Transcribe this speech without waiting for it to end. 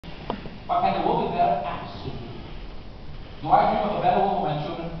But can the world be better? Absolutely. Do I dream of a better world for my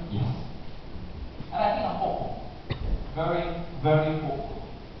children? Yes. And I think I'm hopeful. Very, very hopeful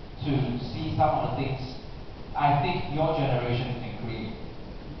to see some of the things I think your generation can create.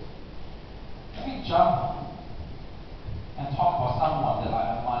 Let me jump and talk about someone that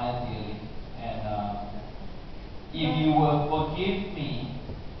I admire dearly. And if you will forgive me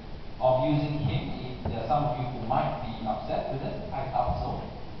of using him, if there are some of you who might be upset with it, I doubt so.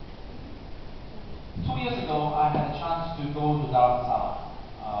 2 years ago, I had a chance to go to Dharamsala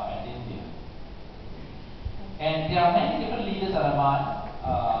in India. And there are many different leaders that I admire,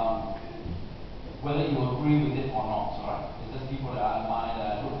 whether you agree with it or not, right? It's just people that I admire, that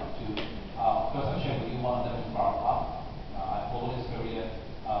I look up to. Of course, I shared with you, one of them is Barack Obama. I followed his career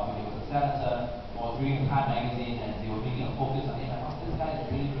when he was a senator, or reading Time magazine, and they were making a focus on him. I thought, this guy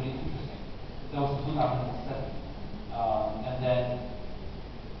is really, really interesting. That was in 2007. And then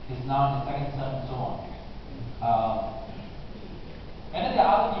he's now in his second term and so on. And then there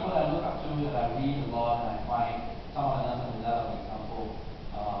are other people that I look up to, that I read a lot, and I find some of them, for example,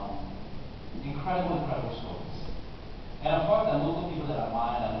 incredible stories. And of course, there are local people that I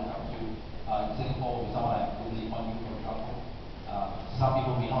admire, that I look up to. In Singapore, with someone like Lee Kuan Yew, for example. Some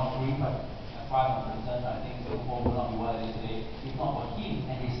people may not agree, but as far as I'm concerned, I think Singapore will not be what it is today if not for him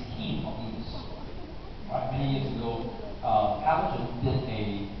and his team of leaders. Right? Many years ago, Halogen did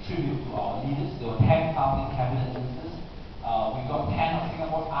a tribute to our leaders. There were 10 founding cabinet ministers. We got 10 of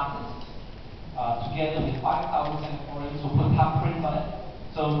Singapore's artists together with 5,000 Singaporeans who put thumbprints on it.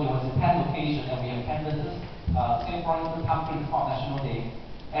 So it was in 10 locations, and we have 10 visitors. Singaporeans put thumbprints on National Day.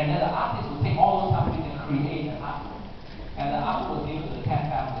 And then the artist would take all those thumbprints and create an artwork. And the artwork was given to the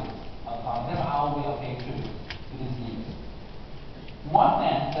 10 families. That's our way of paying tribute to these leaders. One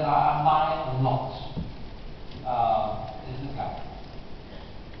man that I admire a lot is this guy.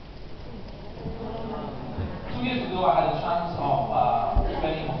 2 years ago, I had a chance of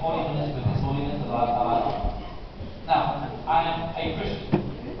spending 40 minutes with His Holiness the Dalai Lama. Now, I am a Christian.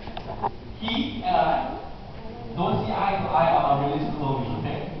 He and I don't see eye to eye on our religious beliefs,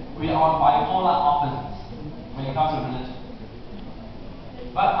 okay? We are on bipolar opposites when it comes to religion.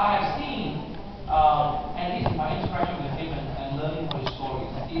 But I have seen, at least in my interaction with him and learning from his stories,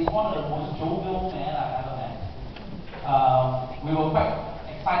 he's one of the most jovial men I've ever met. We were quite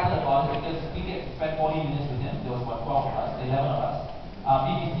excited about it because we get to spend 40 minutes with him. There was about 12 of us, 11 of us.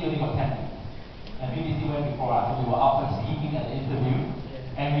 BBC only got 10 minutes. And BBC went before us, so we were out sleeping at the interview.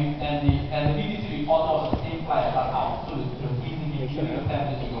 And the BBC reporter was on the same flight as us, so it was easy to give you 10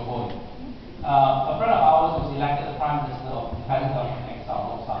 minutes to go home. A friend of ours was elected the Prime Minister of the Independent Government in Exile,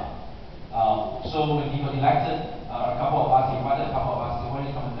 Lok San. So when he was elected, a couple of us, he invited a couple of us to when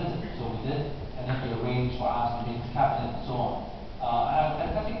he come and visit. So we did, and then he arranged for us to meet his cabinet and so on. I had a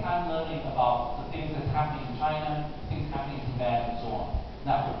fantastic time learning about the things that's happening in China, things happening in Tibet and so on.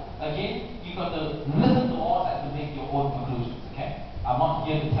 Now, again, you got to listen to all that to make your own conclusions, okay? I'm not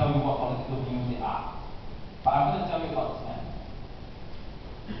here to tell you what political views they are, but I'm going to tell you about this man.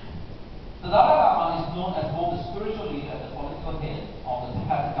 The Dalai Lama is known as both the spiritual leader and the political head of the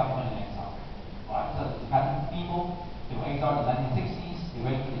Tibetan government in exile. Right? So the Tibetan people, they were exiled in the 1960s, they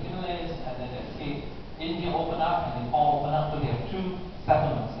went to the Himalayas, and then they escaped. India opened up, and Nepal opened up, so they have 2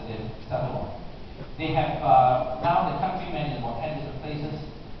 settlements that they've settled on. They have, now the country many in about 10 different places.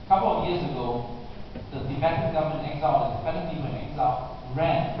 A couple of years ago, the Tibetan government in exile, the Tibetan people in exile,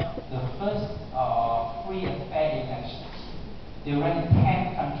 ran the first free and fair elections. They ran in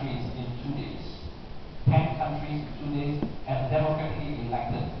 10 countries in 2 days. 10 countries in 2 days, and a democratically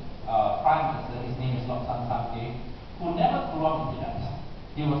elected Prime Minister, his name is Lok San, who never grew up in Tibet.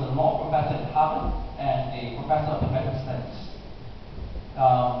 He was a law professor at Harvard and a professor of Tibetan studies.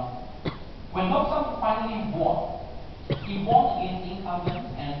 When Lok San finally won, he won against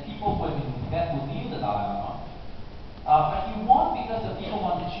incumbents and people who had been in Tibet who knew the Dalai Lama. But he won because the people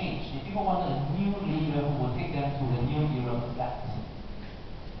wanted change. The people wanted a new leader who would take them to the new era of Tibet.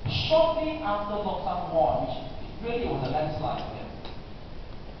 Shortly after Lok San won, which really was a landslide for him,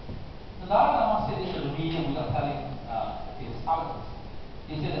 the Dalai Lama said this to the media without telling his followers.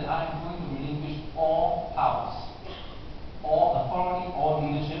 He said that I am going to relinquish all powers, all authority, all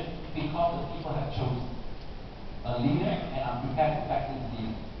leadership, because the people have chosen a leader, and I'm prepared to back this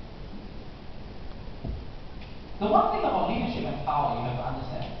leader. The one thing about leadership and power you have to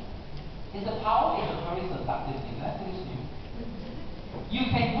understand is that power is a very seductive thing. Can I say this to you?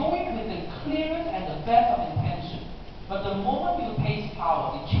 You can go in with the clearest and the best of intention, but the moment you taste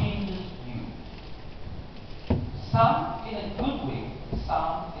power, it changes you. Some in a good way,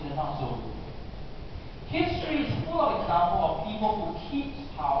 some in a not so good way. History is full of examples of people who keep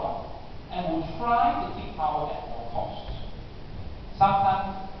power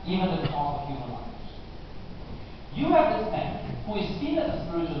even at the cost of human lives. You have this man who is seen as a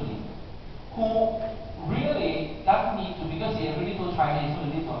spiritual leader, who really doesn't need to, because he already told China he's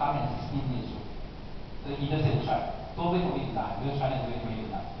going to live for 116 years old. So he just said, China, don't wait for me to die, because China is waiting for you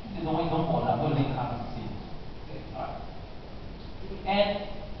to die. He said, don't wait, don't bother, I'm going to live 116 years old. Okay, alright.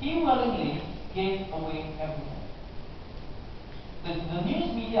 And he willingly gave away everything. The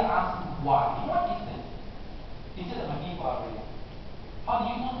news media asked him why. You know what he said? He said that my people are ready. How do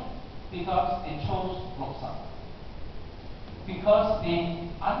you know? Because they chose Roksan. Because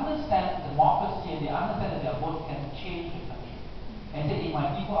they understand democracy and they understand that their vote can change the country. And said, if my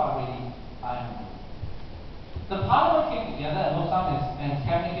people are ready, I am ready. The parliament came together and Roksan and his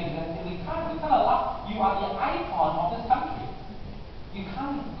cabinet came together and said, we can't allow, you are the icon of this country. You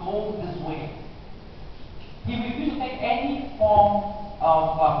can't go this way. He refused to take any form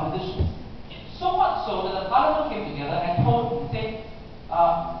of positions. So much so that the parliament came together and told him, say,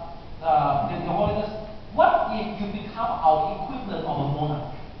 Your Holiness, what if you become our equivalent of a monarch?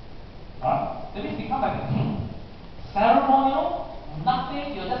 Right? That means become like a king. Ceremonial,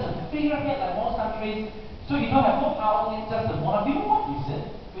 nothing, you're just a figurehead like most countries, so you don't have no power, it's just a monarch. You know what he said?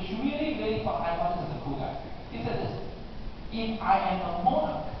 Which really thought I thought this is a cool guy. He said this, if I am a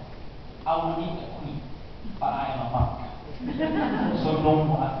monarch, I will need a queen. But I am a monk, so don't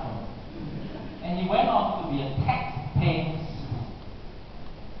ask me. And he went on to be a tax-paying citizen.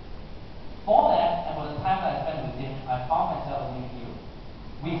 For that, and for the time that I spent with him, I found myself a new hero.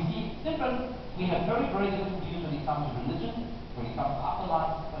 We have very, very different views when it comes to religion, when it comes to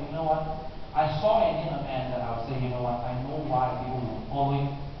afterlife, but you know what? I saw in him a man that I would say, you know what, I know why people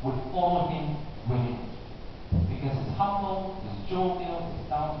would follow him willingly. Because he's humble, he's jovial, he's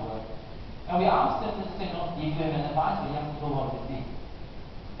down to earth. And we asked them to say, no, if you have an advice for young people, what would it be?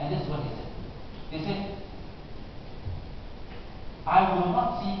 And this is what he said. He said, I will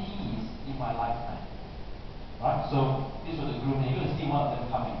not see peace in my lifetime. Right? So this was the group, and you're going to see one of them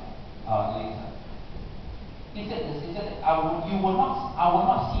coming later. He said this, he said, I will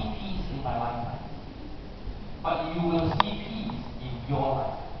not see peace in my lifetime. But you will see peace in your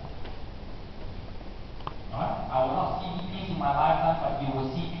life. Right? I will not see peace in my lifetime, but you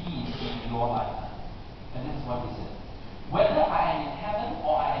will see peace in your lifetime. And this is what he said. Whether I am in heaven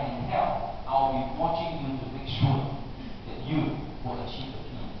or I am in hell, I will be watching you to make sure that you will achieve the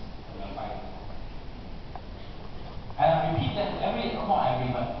peace that we are fighting for. And I repeat that to a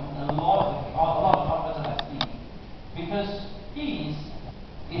lot of conferences I speak. Because peace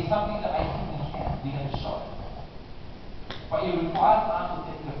is something that I think we can show. But it requires us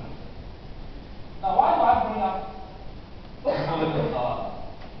to think differently. Now, why do I bring up political thought?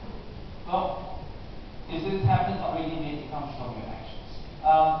 Well, if this happens already, it comes from your actions.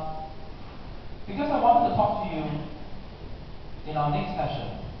 Because I wanted to talk to you in our next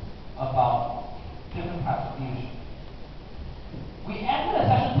session about different types of leadership. We ended the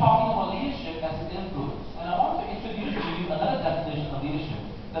session talking about leadership as an influence, and I want to introduce to you another definition of leadership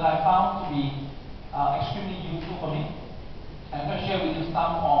that I found to be extremely useful for me. I'm going to share with you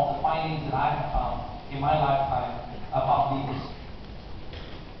some of the findings that I have found in my lifetime about leaders.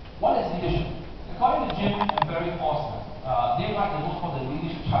 What is leadership? According to Jim and Barry Foster, they write the book called The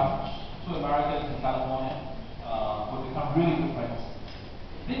Leadership Challenge. Two Americans in California would become really good friends.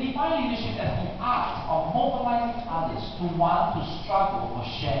 They define leadership as the art of mobilizing others to want to struggle for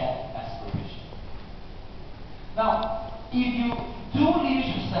shared aspiration. Now, if you do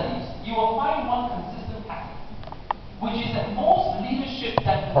leadership studies, you will find one consistent pattern, which is that most leadership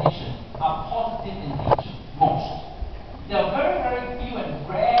definitions are positive in nature. Most. There are very, very few and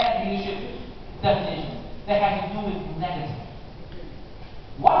rare leadership definitions that have to do with negative.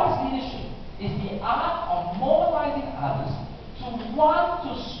 What is leadership? It's the art of mobilizing others to want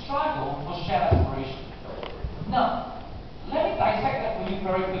to struggle for shared aspiration. Now, let me dissect that for you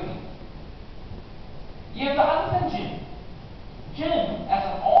very quickly. You have to understand Jim. Jim, as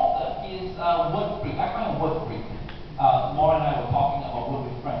an author, is a word freak. I find a word freak. Maura and I were talking about Word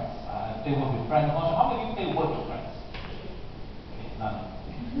with Friends. Play Word with Friends. I'm not sure how many of you play Word with Friends? Okay, none.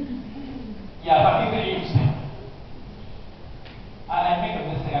 Yeah, but I think very interesting. I make a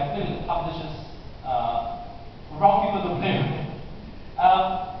mistake. I played with publishers, wrong people to play with.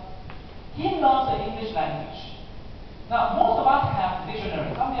 He loves the English language. Now, most of us have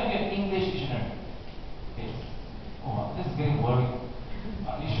dictionaries. How many of you have English dictionary? Okay. Oh, this is getting worrying.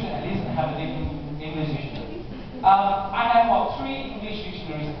 You should at least have an English dictionary. I have about 3 English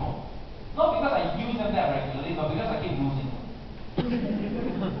dictionaries at home. Not because I use them that regularly, but because I keep losing them.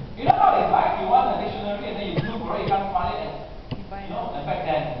 You know how it's like? You want a dictionary and then you look for it, you can't find it, and you know, and back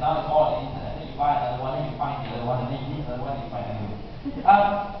then, now it's all on the internet. Then you buy another one, then you find the other one, and then you need another one, and you find another one.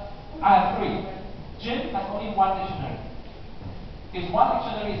 I have 3. Jim has only 1 dictionary. His 1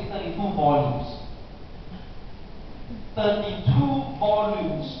 dictionary is 32 volumes. 32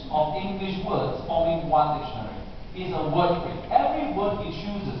 volumes of English words forming 1 dictionary. He's a word freak. Every word he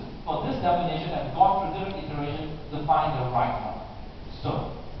chooses for this definition has gone through different iterations to find the right one.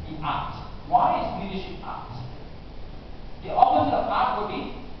 So, he art. Why is leadership art? The opposite of art would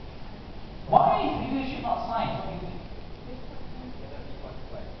be, why is leadership not science? What do you think?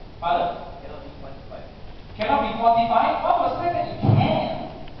 Pardon? Cannot be quantified? What was said that it can?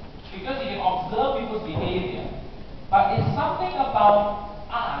 Because you can observe people's behavior. But it's something about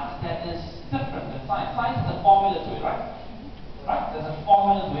art that is different than science. Science is a formula to it, right? Right? There's a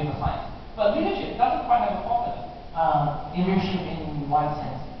formula to it for science. But leadership doesn't quite have a formula. Leadership in one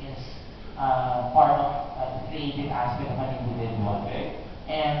sense is part of the creative aspect of an individual. Okay.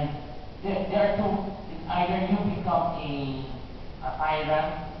 And there are two, either you become a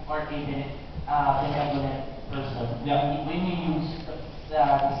tyrant or a benevolent person. Yeah. When you use the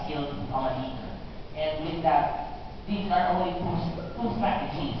skill to become a leader. And with that, these are only two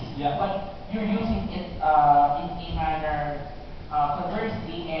strategies. Yeah. But you're using it in a manner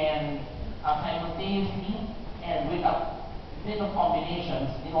conversely and simultaneously and with a bit of combinations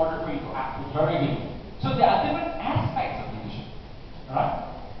in order for you to act with. Very good. So there are different aspects of leadership.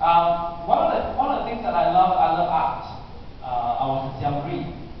 Alright? One of the things that I love art. I was in Siam Reap.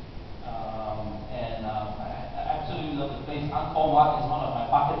 And I absolutely love the place. Angkor Wat is one of my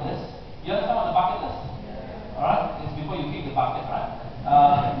bucket lists. You understand what the bucket list? Alright? It's before you kick the bucket, right?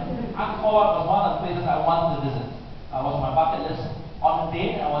 Angkor Wat was one of the places I wanted to visit. Was my bucket list. On the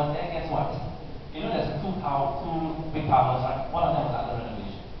day I was there, guess what? You know there's two big towers, right? One of them was under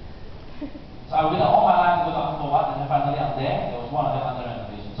renovation. So I waited all my life to go to Angkor Wat, and then finally I'm there was one of them under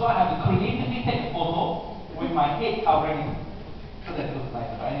renovation. So I had to creatively take a photo with my head covering it. So that it looks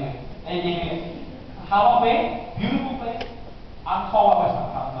nice, right? Anyway, Halong Bay, beautiful place. Angkor Wat, where's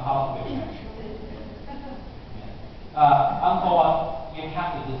my Halong Bay? Angkor Wat, you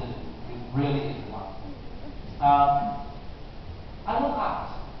have to visit it. It really is one. I love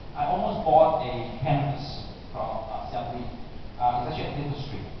art. I almost bought a canvas from Siam Reap. It's actually a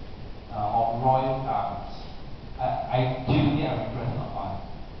tapestry of royal gardens. I regret not buying it.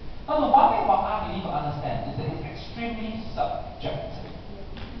 Now the one thing about art you need to understand is that it's extremely subjective.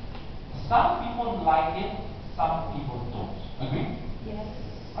 Some people like it, some people don't. Agree? Yes.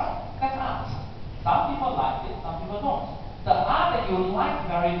 Right? That's art. Some people like it, some people don't. The art that you like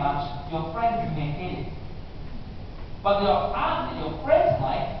very much, your friends may hate it. But the art that your friends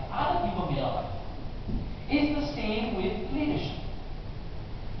like, other people may not like. It's the same with leadership.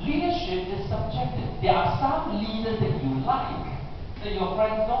 Leadership is subjective. There are some leaders that you like that your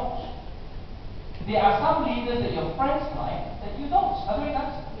friends don't. There are some leaders that your friends like that you don't. Does that make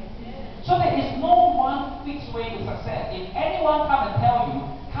sense? So there is no one fixed way to success. If anyone come and tell you,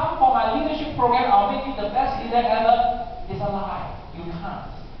 come for my leadership program, I'll make you the best leader ever, it's a lie. You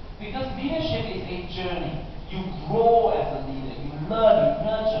can't. Because leadership is a journey. You grow as a leader. You learn, you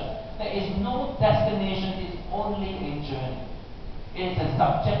nurture. There is no destination. It's only a journey. It's a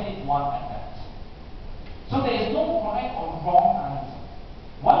subjective one at that. So there is no right or wrong answer.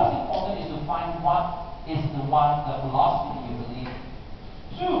 What is important is to find what is the philosophy that you believe in.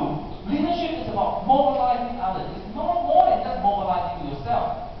 2, leadership is about mobilizing others. It's no more than just mobilizing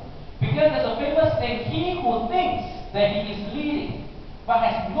yourself. Because there's a famous saying, he who thinks that he is leading, but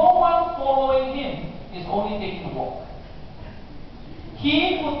has no one following him, is only taking a walk.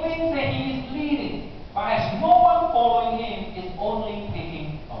 He who thinks that he is leading, but has no one following him, is only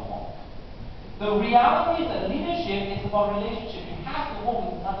taking a walk. The reality is that leadership is about relationship. You have to work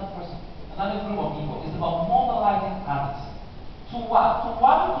with another person, another group of people. It's about mobilizing others. To what? To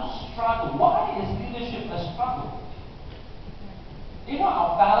want to struggle. Why is leadership a struggle? You know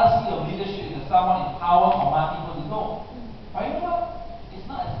our fallacy of leadership is that someone in power command people to go. But you know what? It's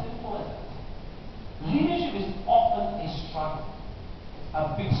not as simple as that. Leadership is often a struggle.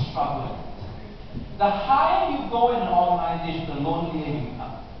 A big struggle. The higher you go in an organization, the lonelier you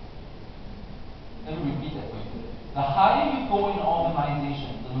become. Let me repeat that for you. The higher you go in an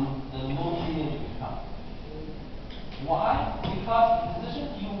organization, the lonelier you become. Why? Because the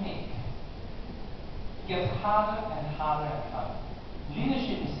decisions you make gets harder and harder and harder.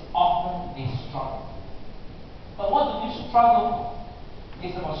 Leadership is often a struggle. But what do we struggle for?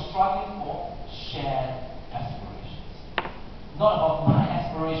 It's about struggling for shared aspirations. Not about my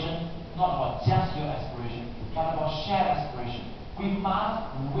aspiration, not about just your aspiration, but about shared aspiration. We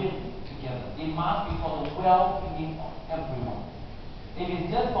must win together. It must be for the well-being of everyone. If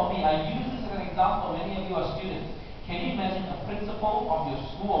it's just for me, I use this as an example. Many of you are students. Can you imagine a principal of your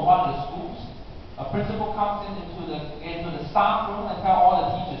school or one of the schools? A principal comes into the staff room and tell all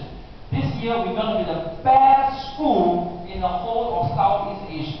the teachers, this year we're going to be the best school in the whole of Southeast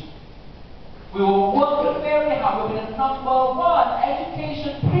Asia. We will work very hard. We'll be the #1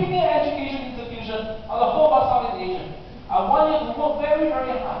 education, premier education institution of the whole of Southeast Asia. I want you to work very,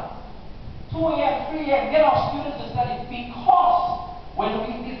 very hard. 2 a.m., 3 a.m., get our students to study, because when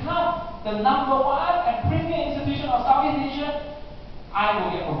we become the #1 and premier institution of Southeast Asia, I will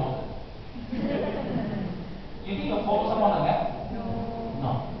get promoted. You think you'll follow someone like that?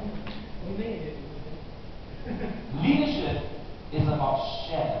 No. Leadership is about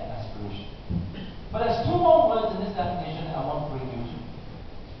shared aspiration. But there's 2 more words in this definition that I want to bring you to.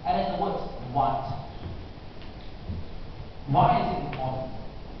 And it's the words want. Why is it important?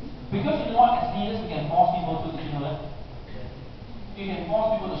 Because you know what, as leaders we can force people to, did you know that? You can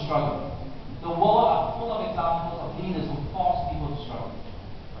force people to struggle. The world are full of examples of leaders who force people to struggle.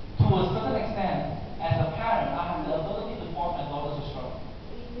 To a certain extent, as a parent, I have the ability to force my daughters to struggle.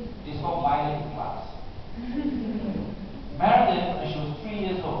 It's called violent class. Meredith, when she was 3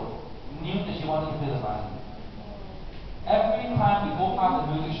 years old, knew that she wanted to play the violin. Every time we go past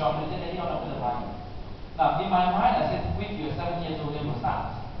the music shop, they said, Daddy, I want to play the violin. Now, in my mind, I said, wait, you're 7 years old, then we'll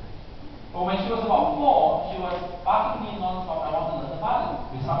start. But when she was about 4, she was asking me non-stop, I want to learn the violin.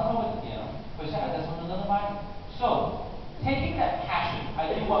 We started over the piano, but she said, I just want to learn the violin. So, taking that passion, I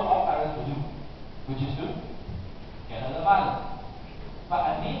did what all parents would do, which is to get her the violin. But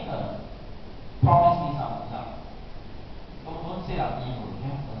I made her promise me something. Now, don't say I'm evil,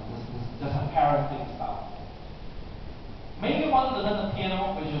 okay? This is a parenting style. Maybe you wanted to learn the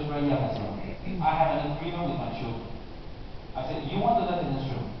piano when she was very young as well. I have an agreement with my children. I said, you want to learn an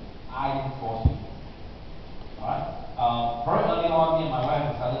instrument, I didn't force you. Alright? Very early on, me and my wife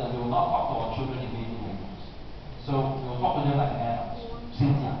decided that we will not talk to our children in baby languages. So we will talk to them like animals,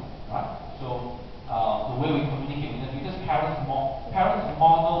 since young. Right? So the way we communicate with them, because parents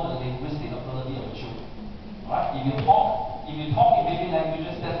model the linguistic ability of the children. Right? If you talk in baby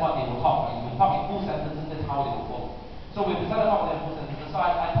languages, that's what they will talk. Right? If you talk in full sentences, that's how they will follow. So we decided to talk with them in full sentences. So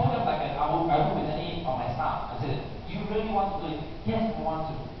I told them, like I would with any of my staff, I said, you really want to do it? Yes, I want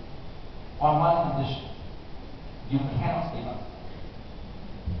to. On one condition. You cannot give up.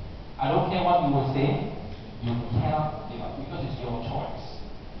 I don't care what you will say, you cannot give up, because it's your choice.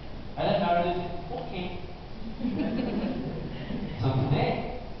 And then Meredith said, okay. So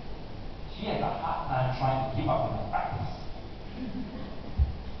today, she has a hard time trying to keep up with her practice.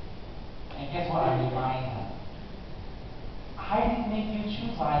 And guess what I remind her? I didn't make you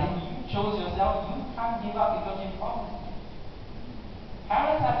choose violin, you chose yourself. You can't give up because you promised me.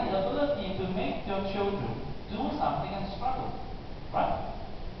 Parents have the ability to make their children do something and struggle. Right?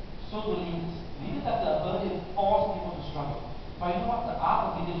 So do leaders. Leaders have the ability to force people to struggle. But you know what? The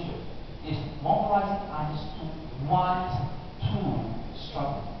art of leadership is mobilizing others to want to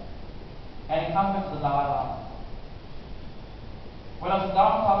struggle. And it comes back to the Dalai Lama. When I was in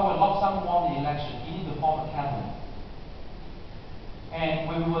Dharamsala, when Lok Sang won the election, he needed to form a cabinet. And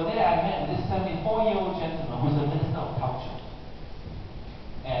when we were there, I met with this 74-year-old gentleman who was the Minister of Culture.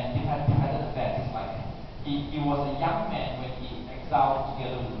 And he had affairs. It's like he was a young man when he exiled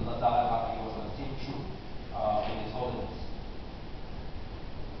together with the Dalai Lama. He was on the same troop with his holiness.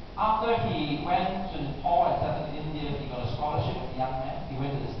 After he went to Nepal and settled in India, he got a scholarship as a young man. He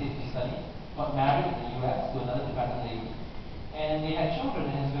went to the States to study, got married in the US to another Tibetan lady. And they had children,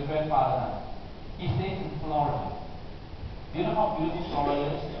 and his grandfather now. He stays in Florida. Do you know how beautiful Florida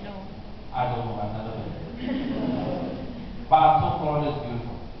is? No. I don't know, I've never been. But I'm told Florida is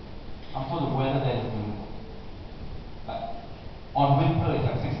beautiful. I'm told the weather there is beautiful. Like, on winter it's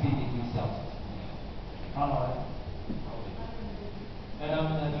like 16 degrees Celsius. Not alright? Okay.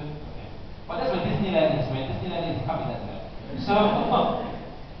 But that's where Disneyland is. Where Disneyland is coming that way. So,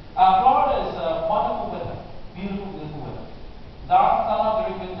 Florida is wonderful weather. Beautiful, beautiful weather. Dharamsala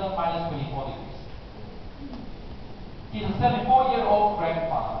during winter, minus 24 degrees. He's a 74-year-old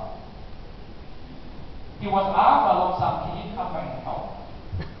grandfather. He was asked by Lok Sang, can you come back and help?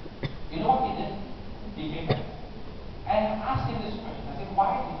 You know what he did? He came back. And I asked him this question. I said,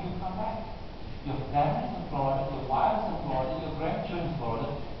 why did you come back? Your family's in Florida, your wife is in Florida, your grandchildren in Florida.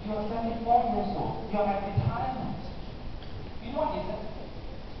 You are 74 years old. You are at retirement. You know what he said?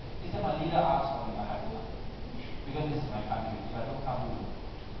 He said, my leader asked for me, I have to come. Because this is my country. If I don't come, we will.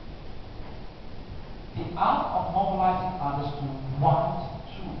 The art of mobilizing others to want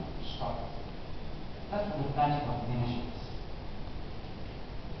to struggle. That's what the magic of leadership is.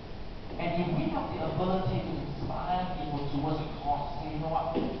 And if we have the ability to inspire people towards a cause, say, you know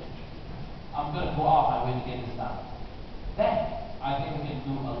what, I'm going to go out of my way to get this done. to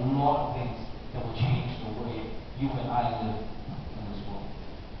do a lot of things that will change the way you and I live in this world.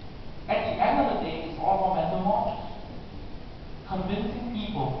 At the end of the day, it's all about mental models. Convincing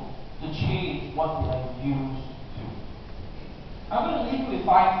people to change what they are used to. I'm going to leave you with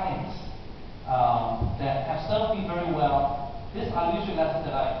 5 things that have served me very well. These are leadership lessons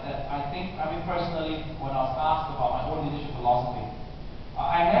that I think, personally, when I was asked about my own leadership philosophy,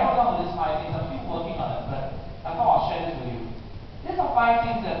 I narrowed down to these 5 things. I'm still working on it, but I thought I'll share this with you. These are 5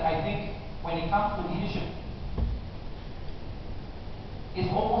 things that I think, when it comes to leadership, is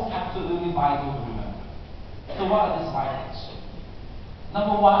almost absolutely vital to remember. So what are these 5 things?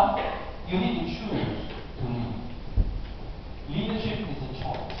 Number 1, you need to choose to lead. Leadership is a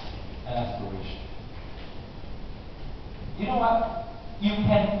choice and aspiration. You know what? You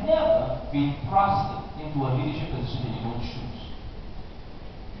can never be thrusted into a leadership position that you don't choose.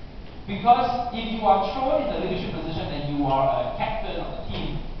 Because if you are thrown in a leadership position and you are a captain of the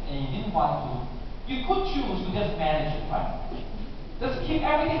team and you didn't want to, you could choose to just manage it, right? Just keep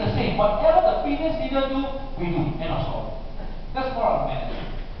everything the same. Whatever the previous leader do, we do. End of story. That's more of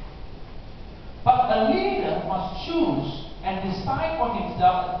management. But a leader must choose and decide for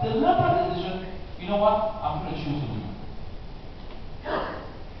himself a deliberate decision. You know what? I'm going to choose to lead.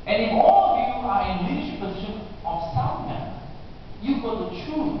 And if all of you are in leadership position of some manner, you've got to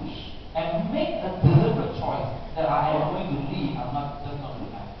choose and make a deliberate choice that I am going to lead. I'm not just not going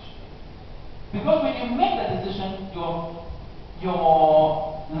to manage. Because when you make that decision, your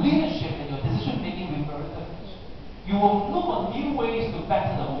leadership and your decision making will be very different. You will look for new ways to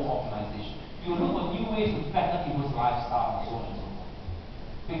better the whole organization. You will look for new ways to better people's lifestyle and so on and so forth.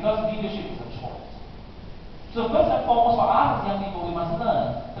 Because leadership is a choice. So first and foremost, for us as young people, we must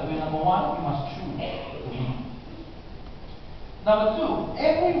learn that number 1, we must choose to lead. Number 2,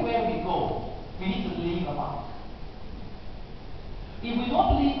 everywhere we go, we need to leave a mark. If we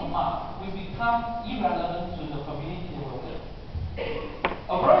don't leave a mark, we become irrelevant to the community that we're with.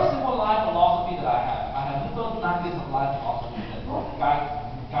 A very simple life philosophy that I have little nuggets of life philosophy that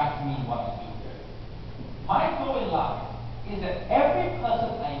guides me in what I do. My goal in life is that every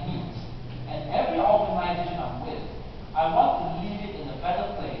person I meet and every organization I'm with, I want to leave it in a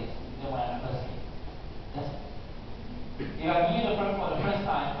better place than when I first came. That's it. If I meet you for the first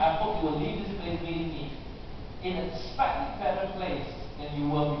time, I hope you will leave this place meeting me in a slightly better place than you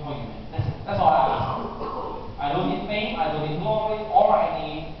were before you met. That's it. That's all I ask. I don't need fame, I don't need glory. All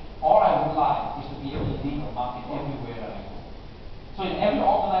I would like is to be able to leave a mark in everywhere that I go. So in every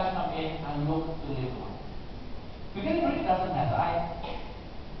organization I'm in, I look to leave one. Because it really doesn't matter.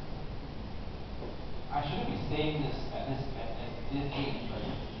 I shouldn't be saying this at this age, but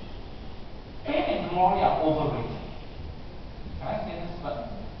fame and glory are overrated. Can I say this?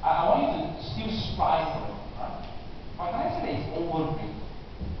 But I want you to still strive for it, right? But can I say that it's overrated?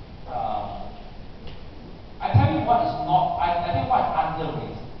 I tell you what is not, I tell you what is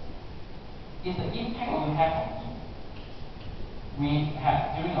underrated. Is the impact you have on people. We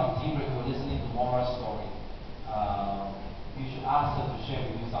had, during our team break, we were listening to Maura's story. You should ask her to share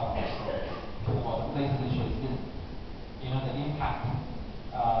with you some of her stories about the places that she has been. You know, the impact,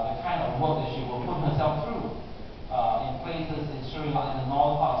 the kind of work that she will put herself through in places in Sri Lanka, in the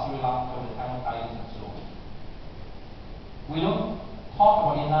northern part of Sri Lanka, with the Tamil Tigers and so on. We don't talk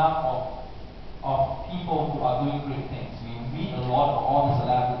about enough of people who are doing great things. We read a lot of all the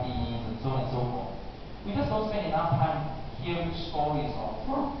celebrities and so on and so forth. We just don't spend enough time hearing stories of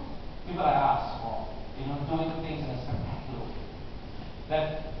people like us, or doing things in a spectacular way.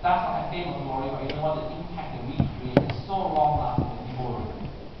 That's not my fame or glory, but you know what? The impact that we create is so long lasting that people will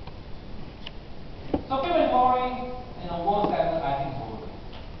remember. So fame and glory in a world standard, I think is overrated.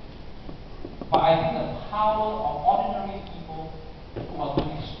 But I think the power of ordinary people who are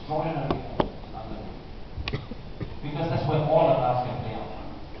doing extraordinary things is underrated. Because that's where all of us can play our part.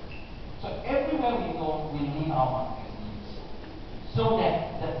 So everywhere we go, we leave our mark as leaders. So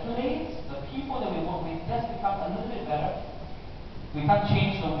that the place, the people that we work with just become a little bit better. We can't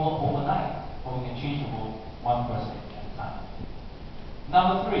change the world overnight, but we can change the world one person at a time.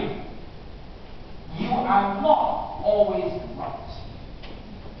 Number 3, you are not always right.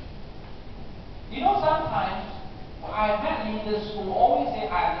 You know, sometimes I've met leaders who always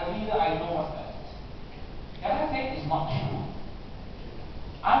say, I'm the leader, I know what's best. Can I say it's not true?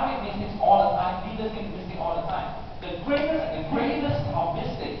 I make mistakes all the time, leaders make mistakes all the time. The greatest of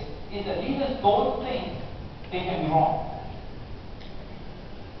mistakes is that leaders don't think they can be wrong.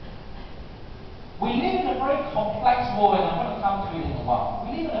 We live in a very complex world, and I'm going to come to it in a while.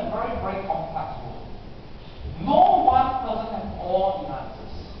 We live in a very, very complex world. No one person has all the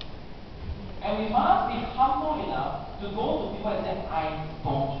answers. And we must be humble enough to go to people and say, I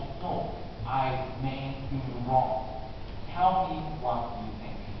don't know. I may be wrong. Tell me what you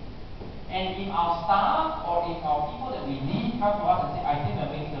think. And if our staff or if our people that we lead come to us and say, I think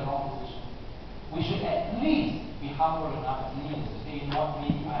we're making the wrong decision, we should at least be humble enough as leaders to say, you know what,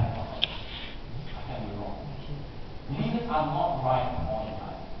 maybe I am not right. I can be wrong. Leaders are not right all the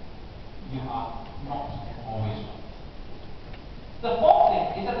time. You are not always right. The fourth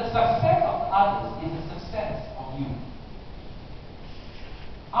thing is that the success of others is the success of you.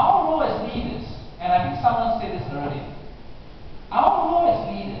 Our role as leaders, and I think someone said this earlier, our role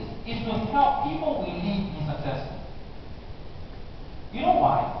as leaders is to help people we lead be successful. You know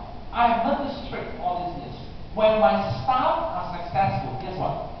why? I have learned this trick all these years. When my staff are successful, guess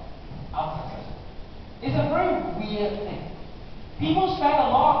what? I'm successful. It's a very weird thing. People spend a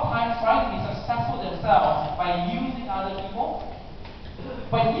lot of time trying to be successful themselves by using other people.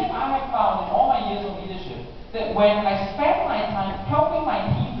 But yet I have found in all my years of leadership that when I spend my time helping my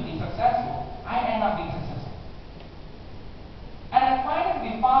team to be successful, I end up being successful. And I find it to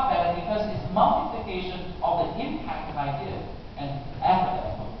be far better because it's multiplication of the impact that I give and effort that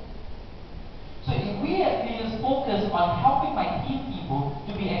I put. So if we as leaders focus on helping my team people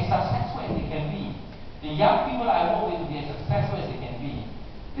to be as successful as they can be, the young people I work with to be as successful as they can be,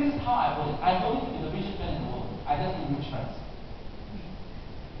 this is how I put it. I don't need to be the richest man in the world. I just need rich friends.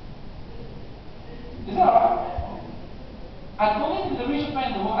 Is that alright? I don't need to be the richest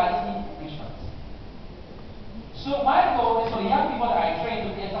man in the world. I just need rich friends. So my goal is for the young people that I train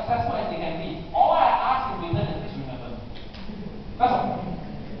to be as successful as they can be. All I ask in return is please remember. That's all.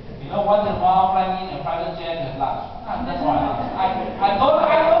 You know, once in a while, fly me in a private jet and lunch. That's all I ask. I don't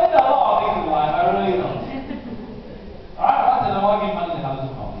need a lot of things in life. I really don't. Alright, once in a while, give money to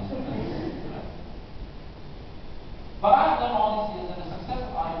Halogen Foundation. But I've done all these years, and the success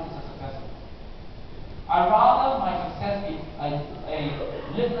of others is a success of mine. I'd rather my success be a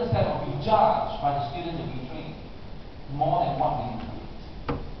litmus test or be judged by the students that we train more than what we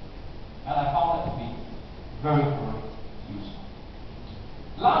create. And I found that to be very, very useful.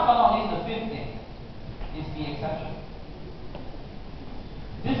 Last but not least, the fifth thing is the exception.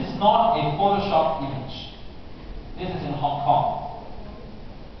 This is not a Photoshop image. This is in Hong Kong.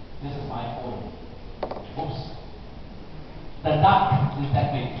 This is my photo. Oops. The duck is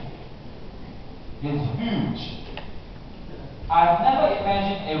that big. It's huge. I've never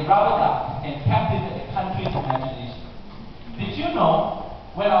imagined a rubber duck can captivate a country's imagination. Did you know,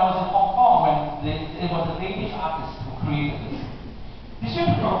 when I was in Hong Kong, when it was a Danish artist who created this, did you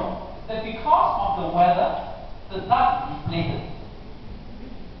know that because of the weather, the duck deflated?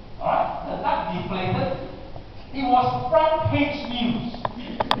 Alright? The duck deflated. It was front page news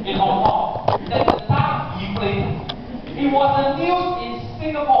in Hong Kong that the duck deflated. It was the news in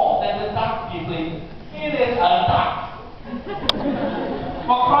Singapore that the duck deflated. It is a duck.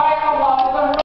 For Christ's